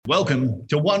Welcome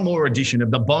to one more edition of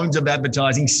the Bones of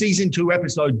Advertising, Season 2,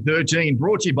 Episode 13,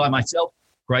 brought to you by myself,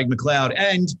 Craig McLeod,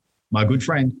 and my good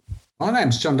friend. My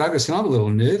name's John Douglas, and I'm a little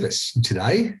nervous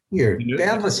today. Your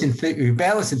boundless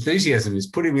enthusiasm is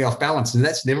putting me off balance, and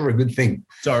that's never a good thing.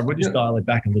 Sorry, we'll just dial it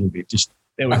back a little bit.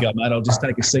 There we go, mate. I'll just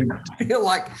take a seat. I feel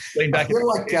like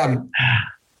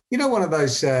you know, one of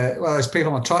those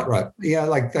people on a tightrope. Yeah,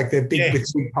 like they're big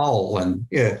with big pole, and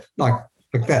like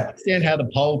that. I understand how the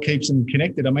pole keeps them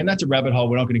connected. I mean, that's a rabbit hole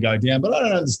we're not going to go down, but I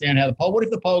don't understand how the pole. What if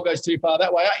the pole goes too far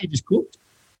that way? Aren't you just cooked?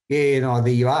 Yeah, no,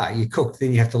 there you are. You're cooked.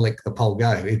 Then you have to let the pole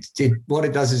go. What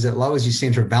it does is it lowers your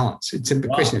centre of balance. It's a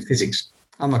question of physics.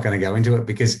 I'm not going to go into it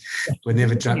because we'll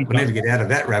never get out of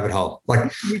that rabbit hole.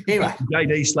 Like, anyway.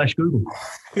 JD/Google.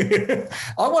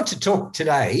 I want to talk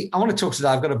today. I've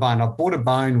got a bone. I've bought a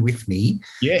bone with me.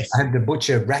 Yes. I had the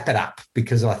butcher wrap it up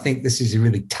because I think this is a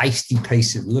really tasty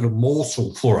piece, a little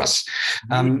morsel for us.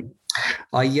 And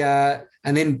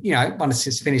then, once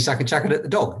it's finished, I can chuck it at the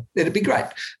dog. It'd be great.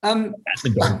 That's the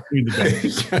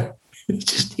dog.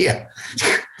 Just here.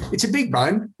 It's a big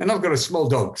bone, and I've got a small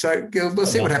dog, so we'll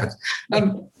see what happens.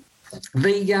 The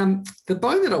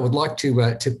bone that I would like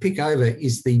to pick over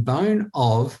is the bone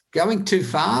of going too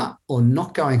far or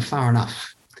not going far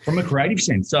enough. From a creative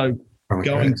sense. So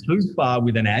going too far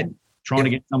with an ad, trying to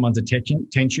get someone's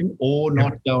attention, or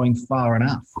not going far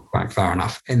enough. Going far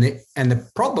enough. And the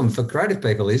problem for creative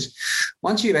people is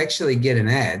once you actually get an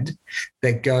ad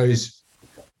that goes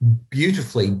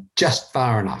beautifully just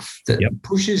far enough, that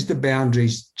pushes the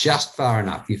boundaries just far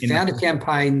enough. You found a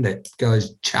campaign that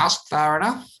goes just far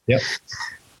enough. Yep.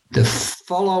 The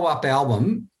follow-up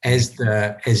album, as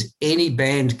any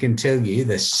band can tell you,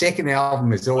 the second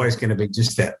album is always going to be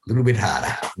just that little bit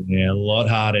harder. Yeah, a lot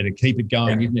harder to keep it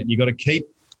going, isn't it? You've got to keep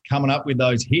coming up with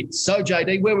those hits. So,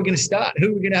 JD, where are we going to start? Who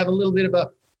are we going to have a little bit of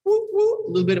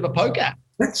a poke at?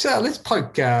 Let's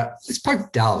poke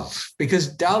Dove, because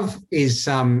Dove is,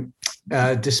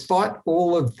 despite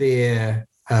all of their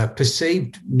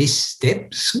perceived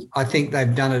missteps, I think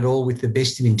they've done it all with the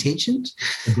best of intentions.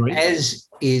 Agreed. As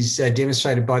is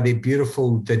demonstrated by their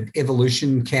the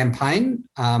Evolution campaign.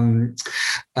 And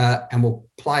we'll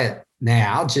play it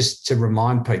now just to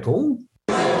remind people.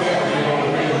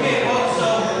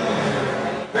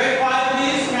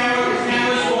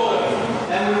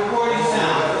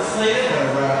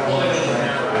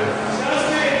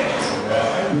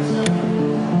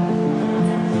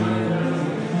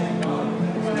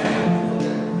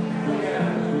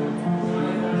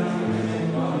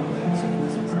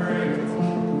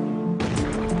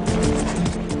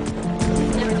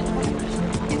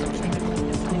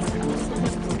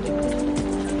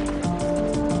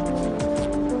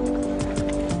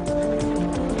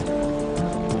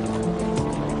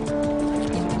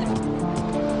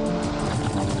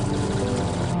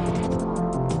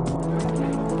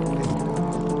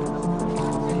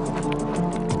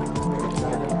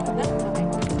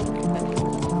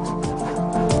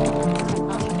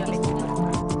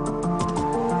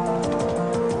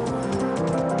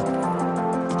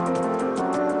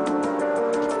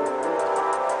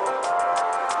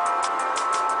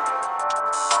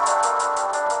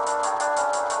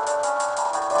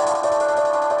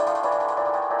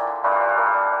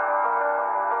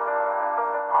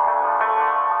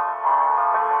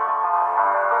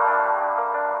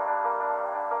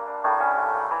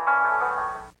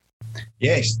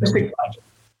 Yes,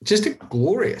 just a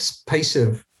glorious piece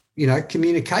of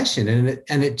communication,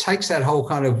 and it takes that whole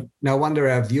kind of no wonder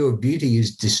our view of beauty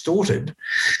is distorted,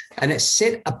 and it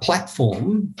set a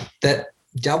platform that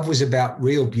Dove was about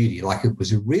real beauty, like it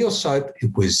was a real soap.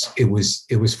 It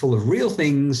was full of real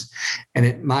things, and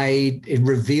it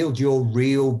revealed your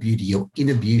real beauty, your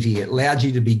inner beauty. It allowed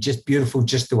you to be just beautiful,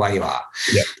 just the way you are,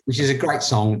 which is a great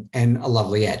song and a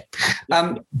lovely ad.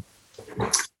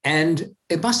 And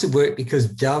it must have worked because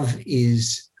Dove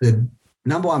is the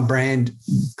number one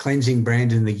cleansing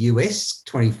brand in the US,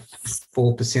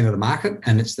 24% of the market,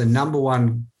 and it's the number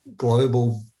one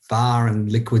global bar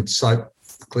and liquid soap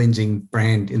cleansing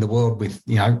brand in the world with,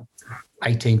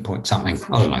 18 point something.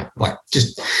 I don't know, like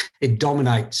just it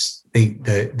dominates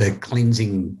the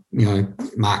cleansing,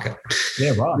 market.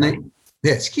 Yeah, right.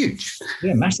 It's huge.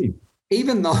 Yeah, massive.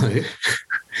 Even though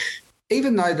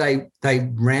they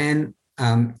ran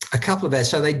a couple of ads.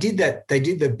 So they did that. They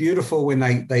did the beautiful when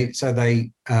they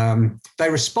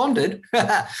responded.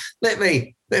 Let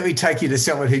me take you to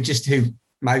someone who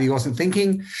maybe wasn't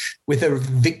thinking, with a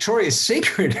Victoria's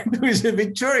Secret. There was a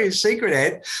Victoria's Secret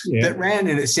ad that ran,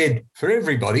 and it said for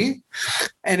everybody,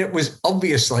 and it was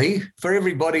obviously for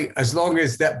everybody as long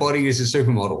as that body is a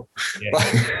supermodel.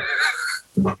 Yeah.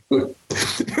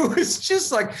 it was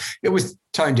just like, it was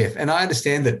tone deaf. And I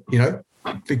understand that,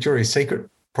 Victoria's Secret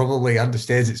probably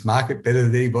understands its market better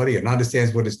than anybody and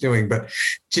understands what it's doing, but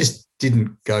just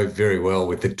didn't go very well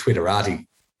with the Twitterati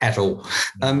at all.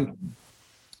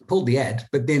 Pulled the ad,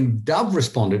 but then Dove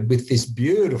responded with this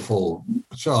beautiful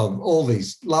show of all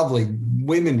these lovely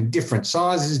women in different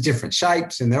sizes, different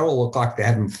shapes, and they all look like they're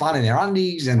having fun in their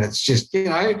undies. And it's just,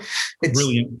 it's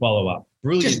brilliant follow-up.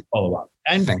 Brilliant follow-up.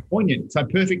 And poignant. So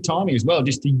perfect timing as well,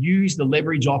 just to use the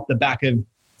leverage off the back of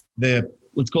the,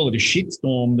 let's call it a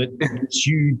shitstorm that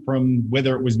ensued from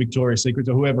whether it was Victoria's Secret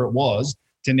or whoever it was,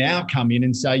 to now come in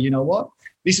and say, you know what,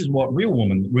 this is what real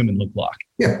women look like.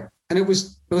 Yeah. And it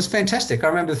was fantastic. I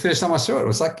remember the first time I saw it, it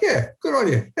was like, yeah, good on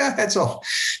you. Yeah, hats off.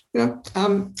 And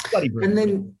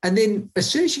then as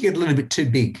soon as you get a little bit too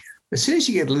big, as soon as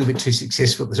you get a little bit too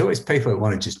successful, there's always people that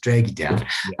want to just drag you down.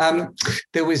 Yeah.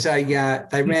 There was they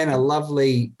ran a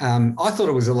lovely, I thought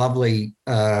it was a lovely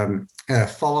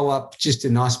follow-up, just a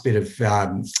nice bit of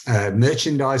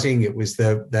merchandising. It was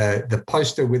the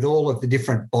poster with all of the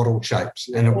different bottle shapes.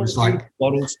 And it was like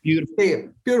bottles, beautiful. Yeah,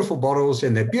 beautiful bottles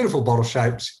and they're beautiful bottle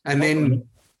shapes. And then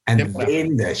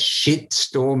the shit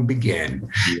storm began.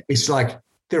 Yeah. It's like,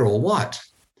 they're all white.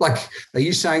 Like, are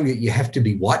you saying that you have to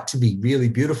be white to be really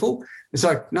beautiful? It's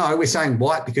like, no, we're saying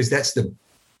white because that's the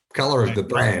colour of the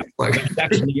brand. Like, it's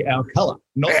actually our colour,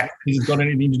 not because it's got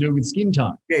anything to do with skin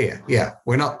tone. Yeah.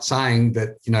 We're not saying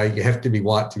that, you have to be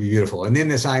white to be beautiful. And then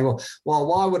they're saying, well,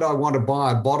 why would I want to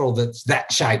buy a bottle that's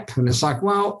that shape? And it's like,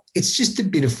 well, it's just a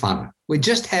bit of fun. We're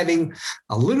just having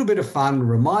a little bit of fun,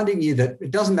 reminding you that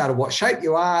it doesn't matter what shape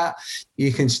you are,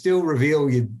 you can still reveal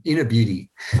your inner beauty.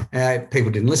 People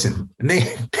didn't listen. And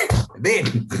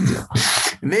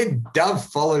then Dove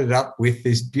followed it up with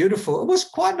this beautiful, it was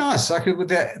quite nice. Like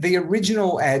the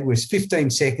original ad was 15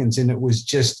 seconds and it was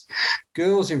just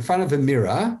girls in front of a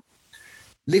mirror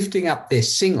lifting up their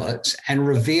singlets and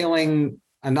revealing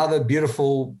another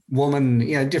beautiful woman,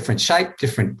 different shape,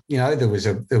 different, there was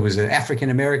an African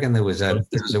American, there was a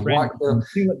white girl.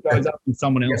 Singlet goes up and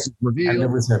someone else is revealed. And there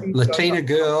was a Latina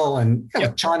girl and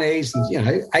Chinese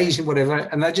and, Asian, whatever.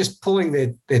 And they're just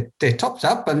pulling their tops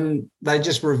up and they're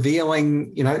just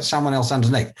revealing, someone else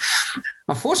underneath.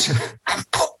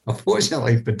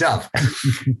 Unfortunately for Dove,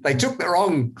 they took the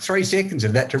wrong 3 seconds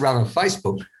of that to run on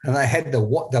Facebook, and they had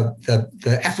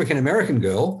the African American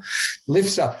girl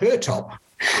lifts up her top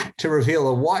to reveal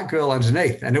a white girl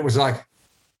underneath, and it was like,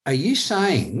 are you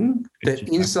saying that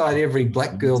inside every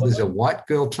black girl there's a white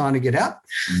girl trying to get out?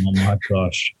 Oh my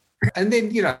gosh! And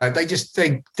then they just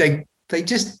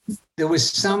there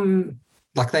was some,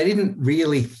 like, they didn't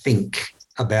really think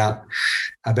about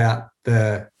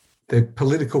the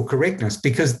political correctness,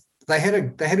 because they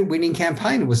had a winning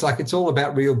campaign. It was like, it's all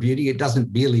about real beauty. It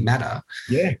doesn't really matter.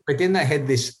 Yeah. But then they had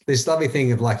this lovely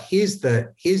thing of like, here's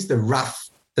the rough,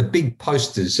 the big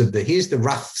posters of here's the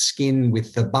rough skin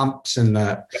with the bumps and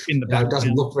it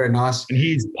doesn't look very nice. And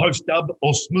here's post dub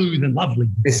or smooth and lovely.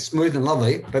 It's smooth and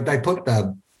lovely, but they put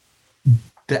the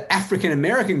African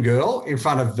American girl in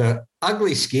front of the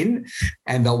ugly skin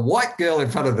and the white girl in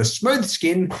front of the smooth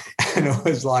skin, and it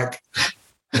was like.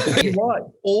 You're right.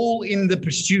 All in the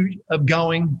pursuit of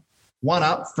going one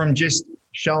up from just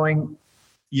showing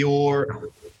your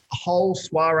whole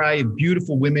soiree of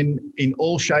beautiful women in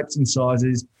all shapes and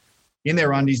sizes in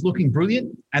their undies looking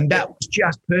brilliant. And that was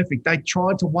just perfect. They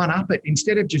tried to one up it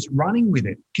instead of just running with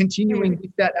it, continuing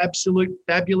with that absolute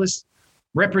fabulous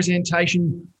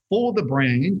representation for the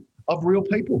brand of real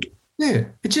people. Yeah.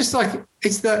 It's just like,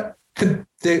 it's the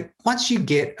once you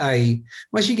get a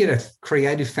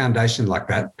creative foundation like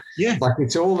that, like,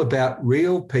 it's all about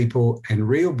real people and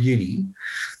real beauty.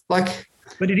 Like,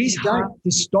 but it is hard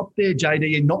to stop there,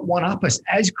 JD, and not one up us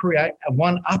as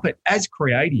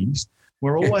creatives.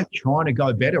 We're always trying to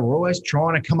go better. We're always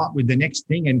trying to come up with the next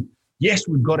thing. And yes,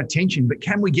 we've got attention, but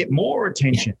can we get more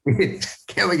attention?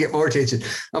 Can we get more attention?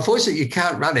 Unfortunately, you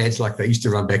can't run ads like they used to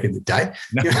run back in the day.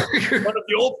 No. One of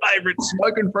your favourites,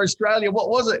 Smoking for Australia. What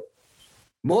was it?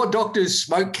 More doctors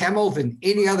smoke Camel than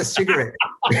any other cigarette.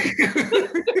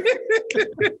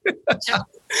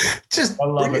 just I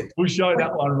love it. We'll show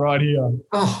that one right here.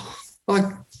 Oh, like,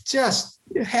 just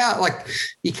how, like,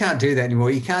 you can't do that anymore.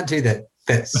 You can't do that.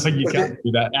 You can't do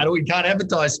that. We can't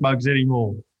advertise smokes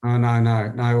anymore. Oh,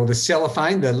 no. Or the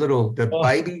cellophane, the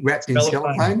baby wrapped in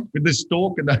cellophane. With the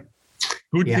stalk and the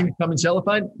good things come in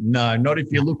cellophane? No, not if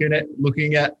you're looking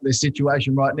at the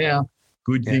situation right now.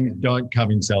 Good things don't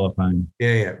come in cellophane.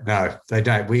 Yeah. No, they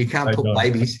don't. Well, you can't put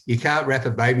babies. You can't wrap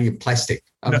a baby in plastic.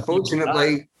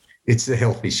 Unfortunately, it's a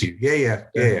health issue. Yeah.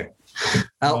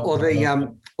 Or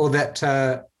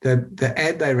the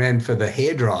ad they ran for the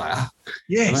hairdryer.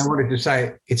 Yes. And I wanted to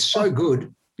say, it's so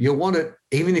good, you'll want it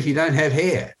even if you don't have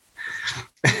hair.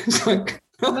 It's like,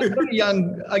 no. They've got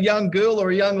a young girl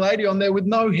or a young lady on there with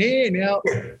no hair. Now,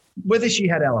 whether she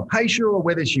had alopecia or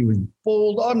whether she was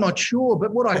bald, I'm not sure.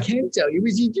 But what I can tell you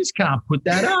is you just can't put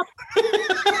that up.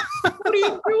 What are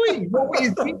you doing? What were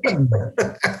you thinking?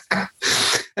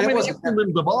 I mean, it's a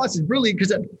little device is brilliant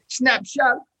because it snaps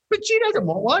shut, but she doesn't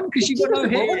want one because she's got no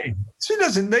hair. She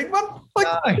doesn't need one.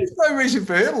 There's no reason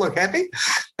for her to look happy.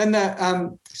 And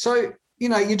so,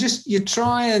 you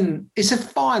try and it's a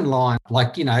fine line.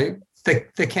 Like,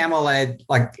 the camel ad,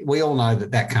 like we all know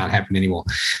that can't happen anymore.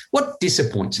 What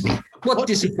disappoints me?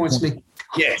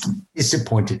 Yes.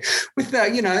 Disappointed. With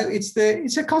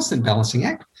it's a constant balancing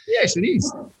act. Yes, it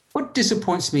is. What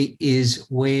disappoints me is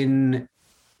when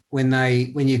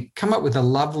you come up with a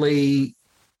lovely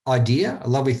idea, a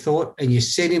lovely thought, and you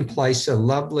set in place a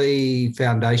lovely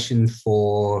foundation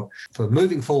for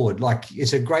moving forward. Like,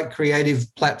 it's a great creative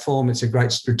platform. It's a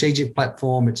great strategic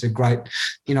platform. It's a great,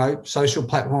 social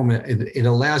platform. It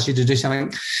allows you to do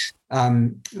something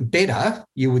better,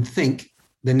 you would think,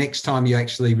 the next time you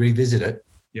actually revisit it.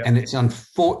 Yep. And it's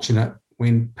unfortunate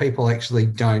when people actually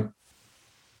don't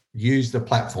use the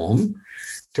platform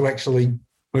to actually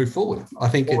move forward. I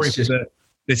think or it's if just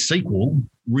the sequel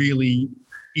really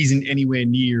isn't anywhere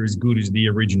near as good as the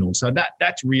original. So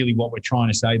that's really what we're trying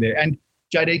to say there. And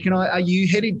JD, are you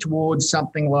headed towards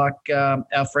something like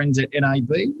our friends at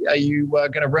NAB? Are you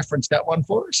going to reference that one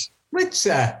for us? Let's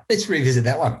revisit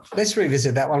that one.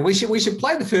 We should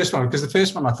play the first one, because the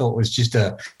first one I thought was just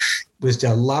a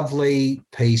lovely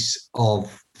piece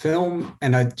of film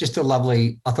and I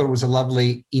thought it was a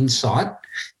lovely insight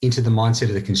into the mindset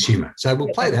of the consumer. So we'll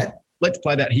play that. Let's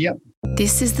play that here.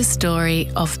 This is the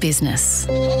story of business.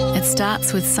 It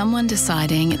starts with someone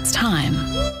deciding it's time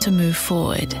to move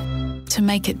forward, to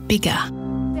make it bigger,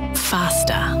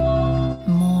 faster,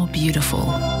 more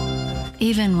beautiful,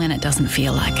 even when it doesn't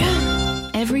feel like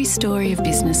it. Every story of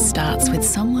business starts with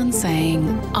someone saying,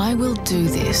 I will do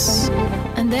this.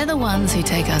 And they're the ones who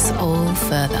take us all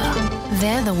further.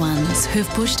 They're the ones who've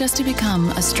pushed us to become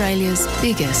Australia's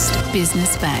biggest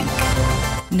business bank.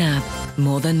 NAB,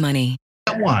 more than money.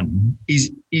 That one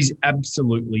is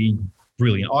absolutely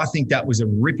brilliant. I think that was a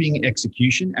ripping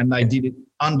execution and they did it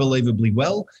unbelievably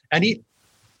well. And it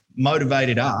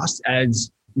motivated us as,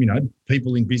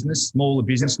 people in business, small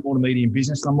to medium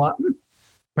business. I'm like,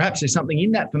 perhaps there's something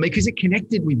in that for me, because it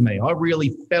connected with me. I really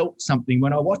felt something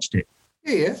when I watched it.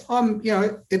 Yeah,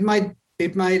 it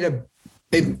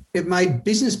made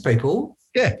business people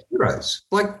heroes.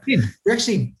 Like, you're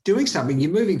actually doing something.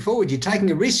 You're moving forward. You're taking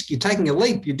a risk. You're taking a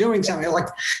leap. You're doing something. Like,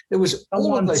 there was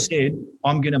someone said,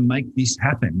 "I'm going to make this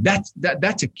happen." That's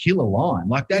a killer line.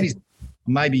 Like, that is,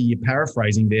 maybe you're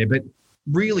paraphrasing there, but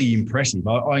really impressive.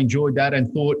 I enjoyed that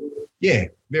and thought, yeah,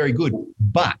 very good.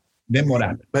 But then what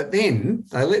happened? But then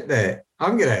they let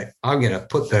I'm gonna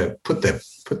put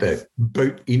the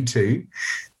boot into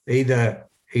either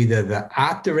the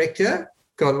art director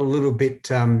got a little bit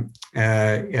get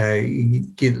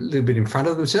a little bit in front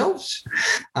of themselves.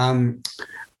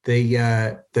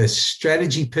 The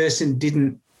strategy person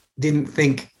didn't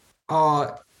think,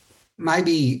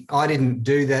 maybe I didn't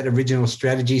do that original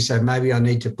strategy, so maybe I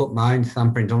need to put my own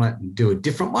thumbprint on it and do a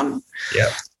different one.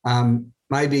 Yeah.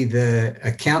 Maybe the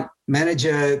account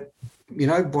manager,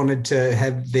 wanted to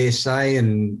have their say,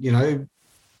 and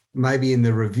maybe in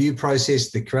the review process,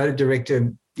 the creative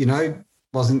director,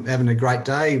 wasn't having a great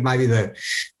day. Maybe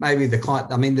the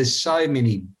client. I mean, there's so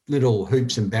many little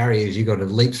hoops and barriers you got to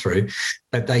leap through,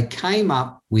 but they came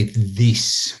up with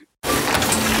this.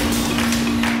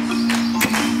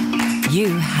 You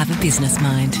have a business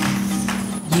mind.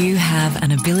 You have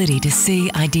an ability to see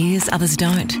ideas others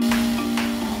don't.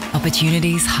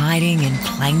 Opportunities hiding in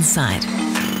plain sight.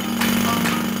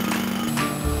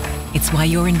 It's why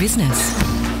you're in business.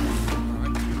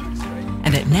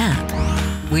 And at NAB,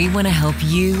 we want to help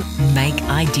you make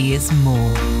ideas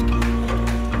more.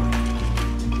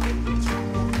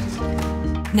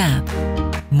 NAB,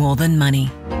 more than money.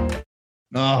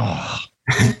 Oh,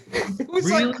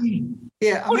 really?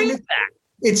 Yeah,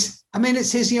 it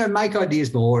says, make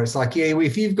ideas more. It's like,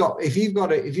 if you've got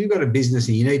a business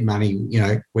and you need money,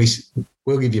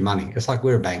 we'll give you money. It's like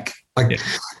we're a bank. Like, yeah.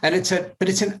 And it's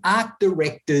an art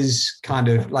director's kind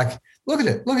of like, look at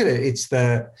it. It's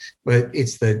the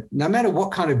no matter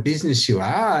what kind of business you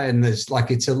are, and it's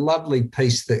a lovely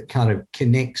piece that kind of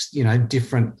connects,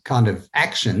 different kind of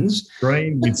actions.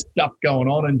 Green with stuff going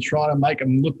on and trying to make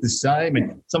them look the same,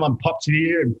 and someone pops in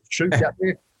here and shoots out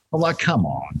there. I'm like, come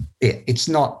on. Yeah, it's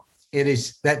not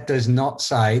That does not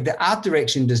say, the art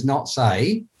direction does not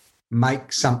say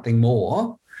make something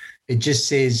more. It just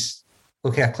says,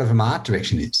 look how clever my art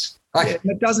direction is.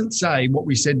 It doesn't say what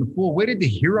we said before. Where did the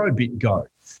hero bit go?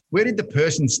 Where did the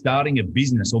person starting a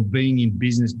business or being in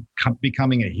business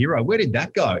becoming a hero? Where did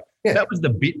that go? Yeah. That was the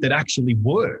bit that actually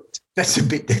worked. That's the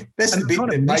bit that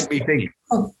made me think,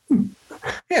 oh,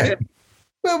 yeah.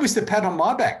 Where was the pat on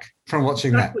my back from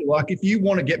watching that? Like, if you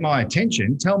want to get my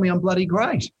attention, tell me I'm bloody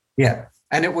great. Yeah.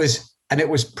 And it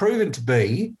was proven to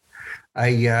be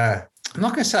I'm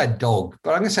not going to say a dog,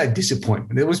 but I'm going to say a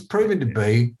disappointment. It was proven to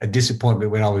be a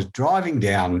disappointment when I was driving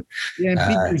down.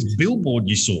 Yeah, big billboard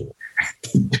you saw.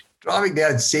 Driving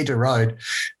down Centre Road,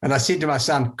 and I said to my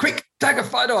son, quick, take a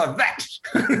photo of that.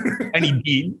 And he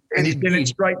did. And he sent it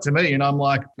straight to me. And I'm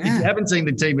like, if you haven't seen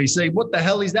the TVC, what the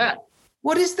hell is that?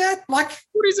 What is that? Like,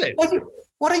 what is it?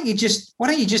 Why don't you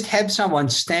just have someone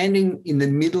standing in the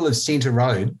middle of Centre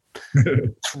Road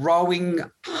throwing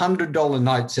 $100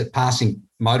 notes at passing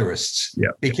motorists? Yeah.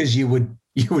 Because you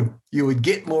would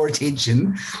get more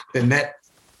attention than that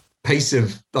piece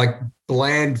of like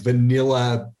bland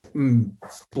vanilla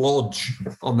blodge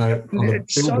on the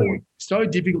billboard. So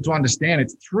difficult to understand.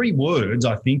 It's 3 words,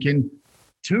 I think, and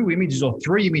 2 images or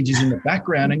 3 images in the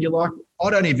background, and you're like, I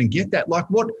don't even get that. Like,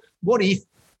 what if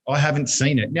I haven't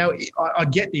seen it? Now, I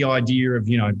get the idea of,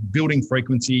 building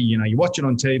frequency. You watch it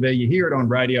on TV, you hear it on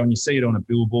radio, and you see it on a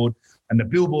billboard, and the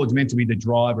billboard's meant to be the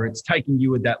driver. It's taking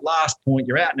you at that last point.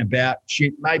 You're out and about.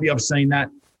 Shit, maybe I've seen that.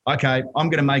 Okay, I'm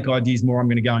going to make ideas more. I'm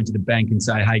going to go into the bank and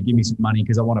say, hey, give me some money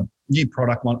because I want a new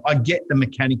product line. I get the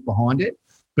mechanic behind it,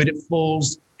 but it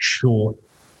falls short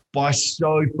by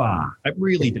so far. It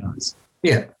really does.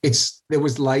 Yeah, there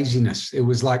was laziness. It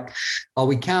was like,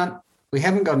 we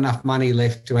haven't got enough money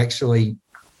left to actually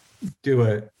do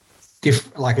a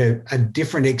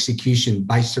different execution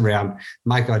based around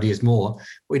make ideas more.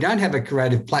 We don't have a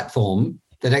creative platform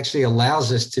that actually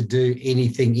allows us to do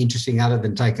anything interesting other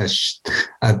than take a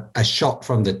shot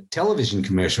from the television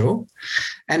commercial,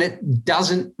 and it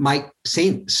doesn't make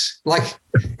sense. Like,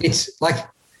 it's like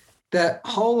the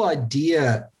whole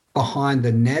idea behind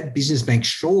the NAB Business Bank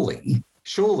surely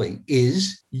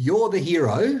is you're the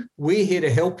hero. We're here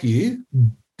to help you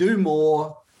do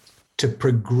more to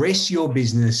progress your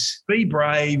business. Be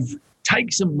brave,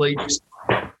 take some leaps,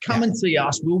 come and see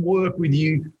us. We'll work with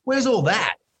you. Where's all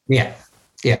that? Yeah.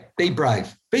 Yeah. Be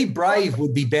brave. Be brave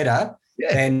would be better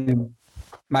than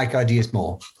make ideas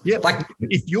more. Yeah. Like,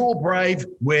 if you're brave,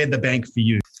 we're the bank for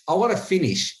you. I want to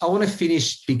finish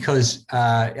because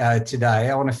today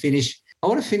I want to finish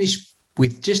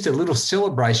with just a little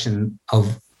celebration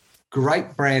of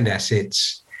great brand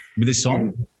assets with a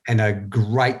song and a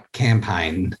great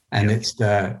campaign. And it's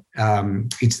the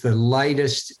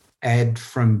latest ad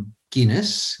from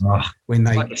Guinness when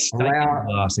they allow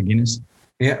glass of Guinness.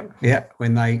 Yeah.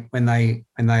 When they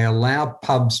allow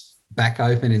pubs back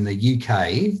open in the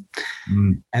UK,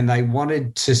 and they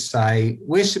wanted to say,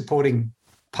 we're supporting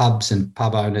pubs and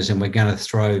pub owners, and we're going to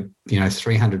throw,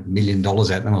 $300 million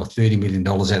at them or $30 million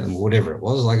at them, or whatever it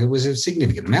was. Like, it was a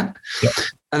significant amount. Yep.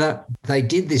 And they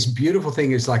did this beautiful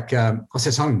thing. It's like, what's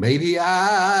that song? Maybe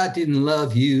I Didn't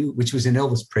Love You, which was an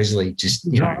Elvis Presley, just,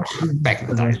 back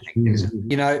in the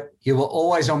day. You were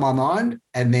always on my mind.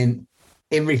 And then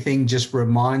everything just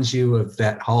reminds you of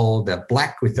that the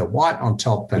black with the white on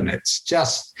top. And it's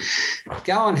just,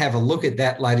 go and have a look at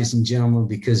that, ladies and gentlemen,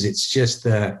 because it's just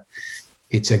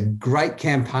it's a great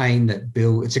campaign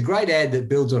it's a great ad that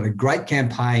builds on a great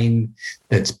campaign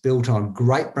that's built on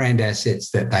great brand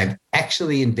assets that they've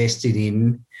actually invested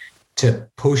in to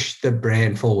push the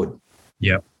brand forward.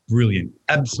 Yeah, brilliant.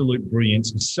 Absolute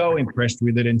brilliance. I'm so impressed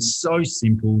with it, and so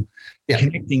simple. Yeah.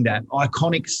 Connecting that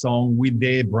iconic song with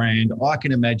their brand. I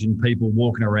can imagine people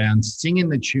walking around singing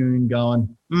the tune going,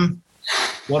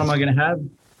 what am I going to have?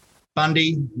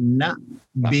 Bundy? Nah.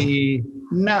 Beer?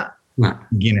 Nah.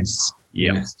 Guinness.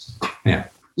 Yeah. Yeah.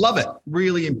 Love it.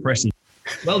 Really impressive.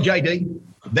 Well, JD,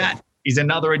 that is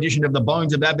another edition of The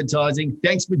Bones of Advertising.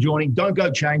 Thanks for joining. Don't go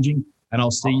changing, and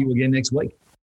I'll see you again next week.